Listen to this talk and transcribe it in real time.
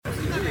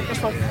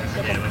fine.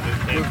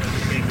 No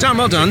problem. Dan,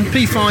 well done.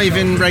 P5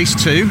 in race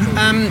 2.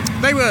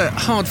 They were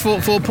hard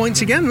fought 4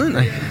 points again, weren't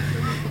they?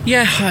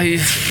 Yeah, a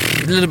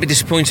little bit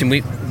disappointing.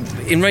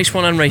 In race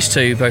 1 and race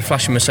 2, both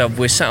Flash and myself,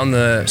 we're sat on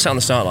the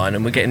start line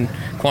and we're getting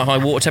quite high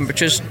water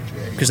temperatures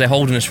because they're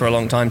holding us for a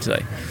long time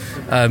today.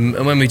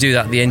 And when we do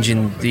that, the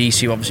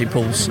ECU obviously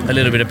pulls a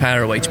little bit of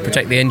power away to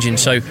protect the engine.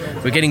 So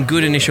we're getting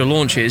good initial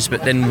launches,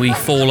 but then we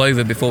fall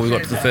over before we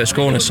got to the first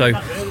corner. So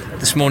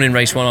this morning,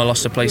 race 1, I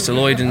lost a place to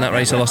Lloyd. In that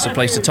race, I lost a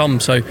place to Tom.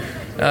 So,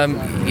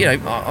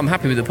 I'm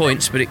happy with the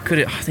points, but I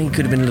think it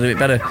could have been a little bit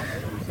better.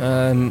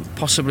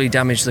 Possibly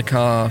damaged the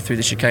car through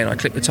the chicane. I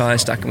clipped the tyre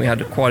stack and we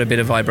had quite a bit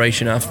of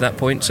vibration after that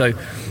point,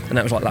 and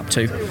that was like lap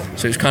 2, so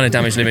it was kind of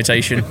damage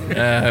limitation.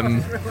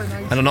 And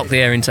I knocked the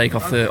air intake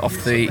off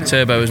the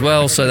turbo as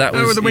well, so that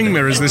was... with the wing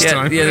mirrors this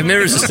time. Yeah, the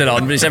mirrors are still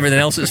on, but it's everything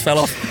else that's fell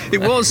off.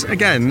 It was,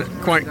 again,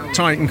 quite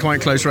tight and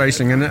quite close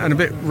racing and a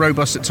bit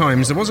robust at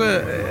times. There was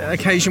an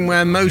occasion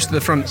where most of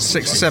the front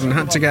 6 or 7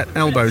 had to get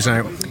elbows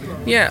out.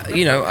 Yeah,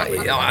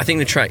 I think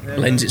the track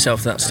lends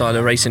itself to that style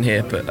of racing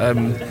here, but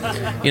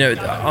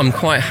I'm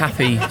quite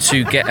happy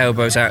to get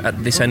elbows out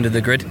at this end of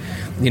the grid.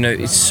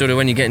 It's sort of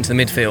when you get into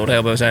the midfield,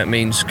 elbows out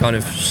means kind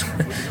of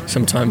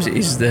sometimes it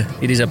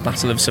is a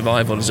battle of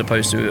survival as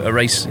opposed to a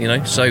race.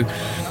 So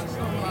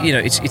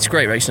it's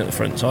great racing at the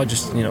front. So I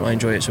just I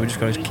enjoy it. So we just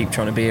got to keep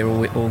trying to be here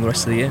all the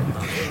rest of the year.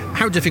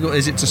 How difficult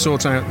is it to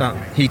sort out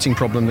that heating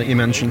problem that you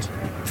mentioned?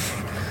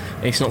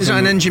 Is that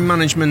an engine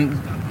management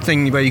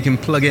thing where you can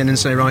plug in and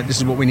say, right, this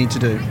is what we need to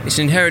do? It's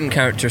an inherent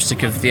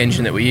characteristic of the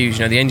engine that we use.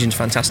 The engine's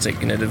fantastic.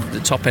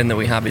 The top end that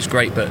we have is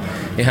great, but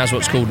it has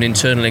what's called an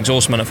internal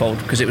exhaust manifold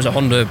because it was a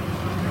Honda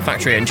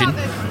factory engine.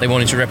 They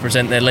wanted to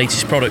represent their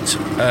latest product,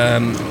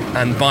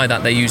 and by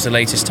that they use the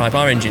latest Type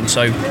R engine.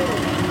 So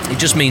it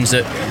just means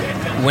that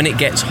when it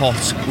gets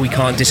hot, we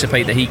can't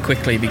dissipate the heat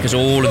quickly because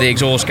all of the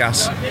exhaust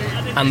gas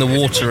and the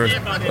water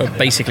are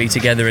basically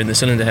together in the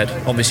cylinder head.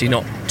 Obviously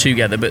not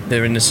together, but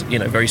they're in this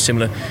very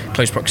similar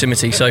close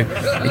proximity. So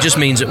it just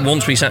means that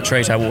once we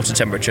saturate our water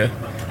temperature,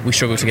 we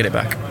struggle to get it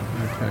back.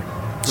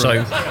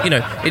 So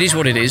it is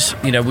what it is.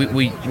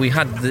 We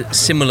had the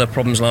similar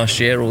problems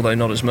last year, although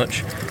not as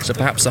much. So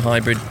perhaps the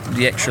hybrid,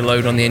 the extra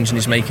load on the engine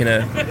is making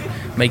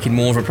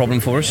more of a problem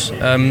for us.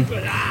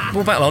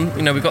 We'll battle on.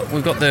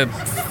 We've got the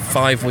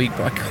 5 week,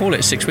 I call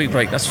it a 6 week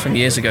break. That's from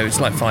years ago. It's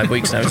like 5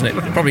 weeks now, isn't it?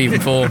 Probably even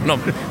 4.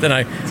 Don't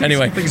know.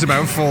 Anyway, I think it's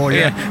about 4.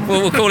 Yeah.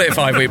 We'll call it a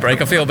 5 week break.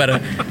 I feel better.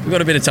 We've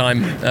got a bit of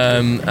time,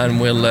 and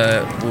we'll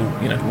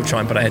try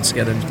and put our heads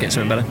together and get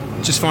something better.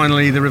 Just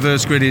finally, the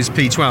reverse grid is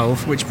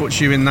P12, which puts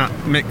you in that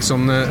mix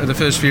on the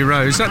first few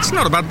rows. That's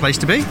not a bad place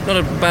to be. Not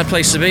a bad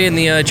place to be. In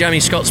the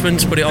jammy Scotsman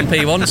to put it on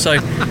P1, so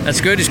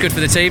that's good. It's good for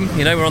the team.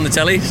 We're on the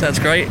telly, so that's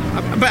great.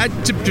 But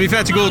to be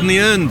fair to Gordon,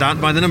 he earned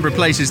that by the number of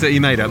places that he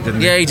made up,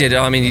 didn't he? Yeah, he did.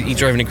 I mean, he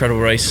drove an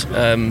incredible race.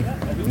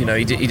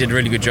 He did a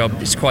really good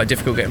job. It's quite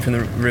difficult getting from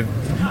the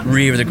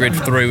rear of the grid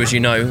through, as you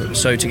know.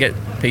 So to get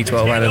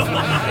P12 out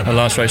of a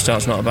last row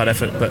start's not a bad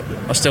effort, but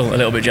I'm still a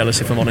little bit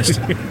jealous, if I'm honest.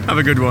 Have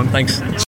a good one. Thanks.